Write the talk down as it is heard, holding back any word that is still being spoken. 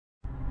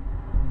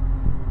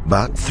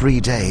But 3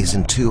 days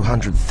and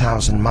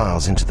 200,000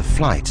 miles into the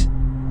flight,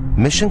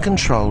 Mission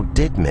Control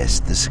did miss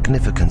the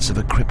significance of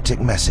a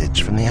cryptic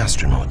message from the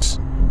astronauts.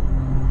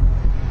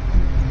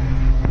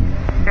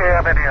 Do you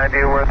have any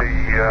idea where the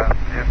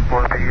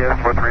S4B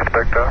is with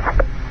respect to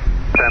us?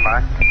 Stand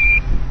by.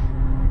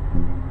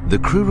 The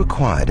crew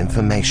required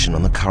information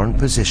on the current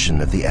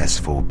position of the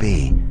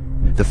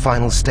S4B, the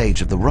final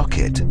stage of the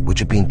rocket which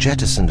had been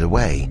jettisoned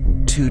away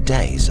 2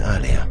 days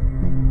earlier.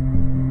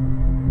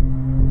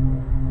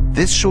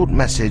 This short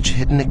message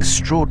hit an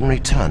extraordinary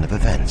turn of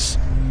events.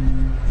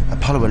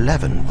 Apollo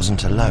 11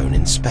 wasn't alone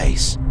in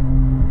space.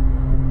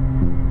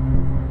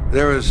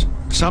 There was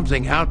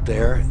something out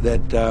there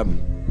that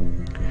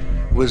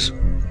was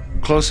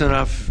close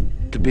enough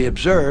to be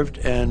observed,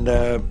 and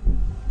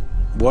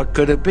what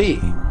could it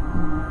be?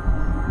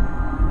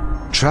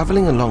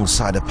 Traveling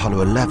alongside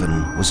Apollo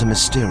 11 was a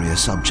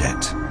mysterious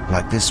object,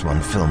 like this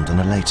one filmed on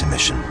a later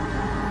mission.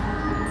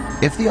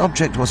 If the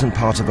object wasn't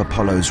part of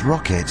Apollo's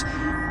rocket,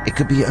 it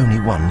could be only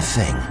one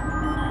thing: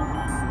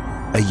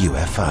 a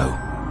UFO.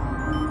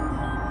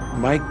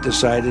 Mike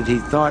decided he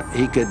thought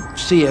he could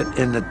see it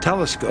in the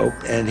telescope,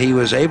 and he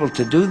was able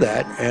to do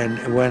that.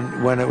 And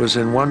when it was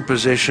in one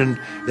position,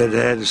 that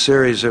it had a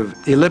series of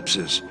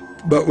ellipses.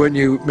 But when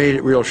you made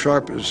it real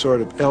sharp, it was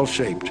sort of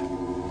L-shaped.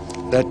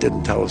 That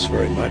didn't tell us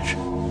very much.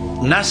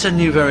 NASA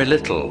knew very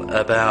little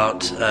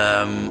about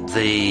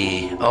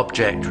the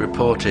object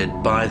reported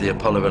by the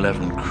Apollo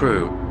 11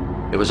 crew.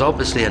 It was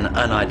obviously an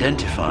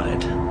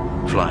unidentified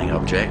flying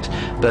object,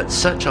 but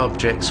such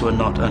objects were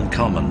not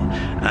uncommon,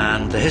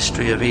 and the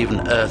history of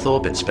even Earth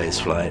orbit space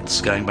flights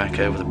going back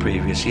over the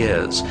previous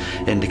years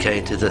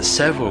indicated that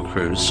several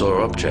crews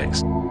saw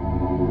objects.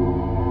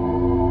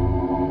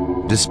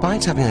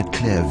 Despite having a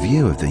clear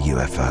view of the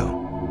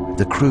UFO,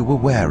 the crew were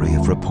wary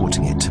of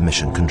reporting it to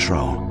Mission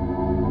Control.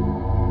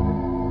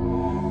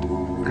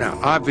 Now,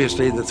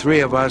 obviously, the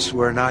three of us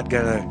were not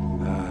going to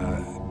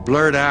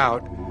blurt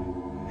out,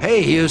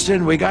 "Hey,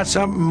 Houston, we got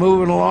something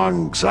moving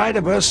alongside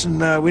of us,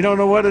 and we don't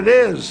know what it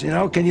is. You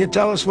know, can you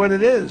tell us what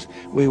it is?"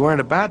 We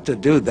weren't about to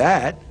do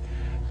that,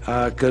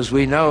 because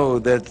we know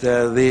that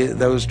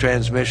those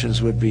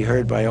transmissions would be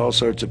heard by all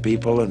sorts of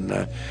people,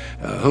 and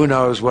who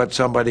knows what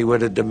somebody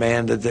would have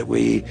demanded that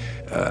we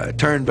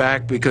turn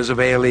back because of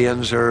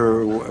aliens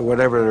or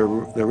whatever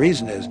the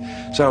reason is.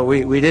 So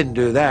we didn't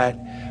do that,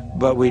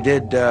 but we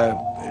did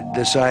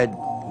decide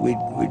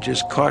we'd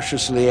just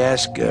cautiously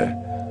ask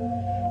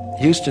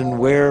Houston,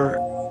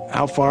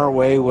 how far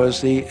away was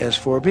the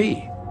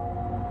S4B?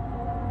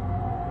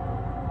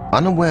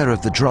 Unaware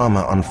of the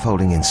drama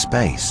unfolding in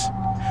space,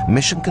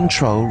 Mission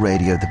Control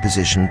radioed the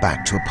position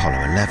back to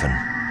Apollo 11.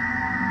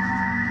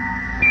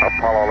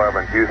 Apollo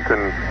 11,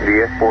 Houston,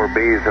 the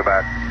S4B is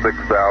about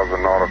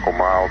 6,000 nautical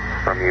miles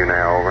from you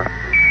now, over.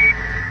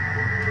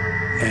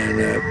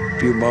 And a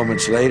few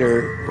moments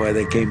later,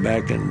 they came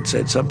back and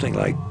said something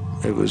like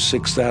it was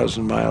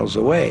 6,000 miles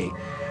away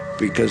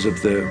because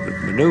of the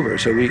maneuver.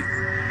 So we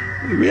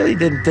really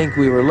didn't think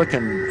we were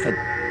looking at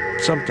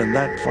something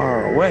that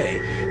far away.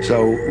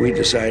 So we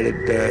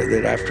decided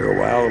that after a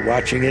while of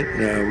watching it,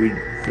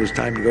 it was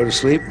time to go to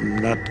sleep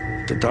and not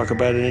to talk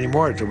about it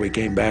anymore until we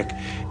came back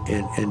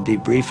in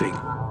debriefing.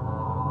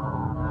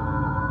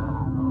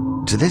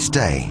 To this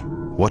day,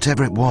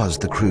 whatever it was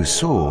the crew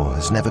saw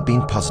has never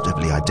been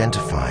positively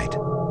identified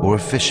or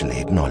officially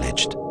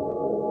acknowledged.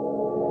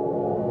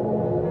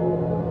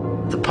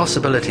 The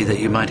possibility that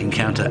you might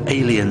encounter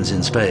aliens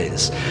in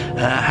space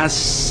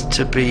has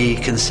to be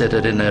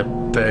considered in a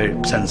very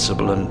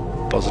sensible and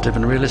positive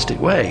and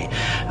realistic way.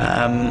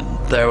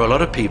 There are a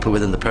lot of people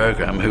within the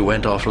program who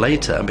went off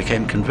later and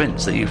became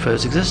convinced that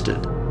UFOs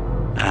existed.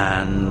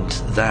 And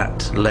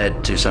that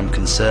led to some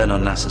concern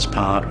on NASA's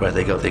part, where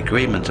they got the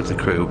agreement of the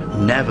crew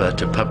never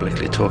to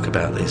publicly talk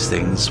about these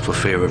things for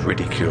fear of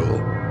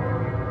ridicule.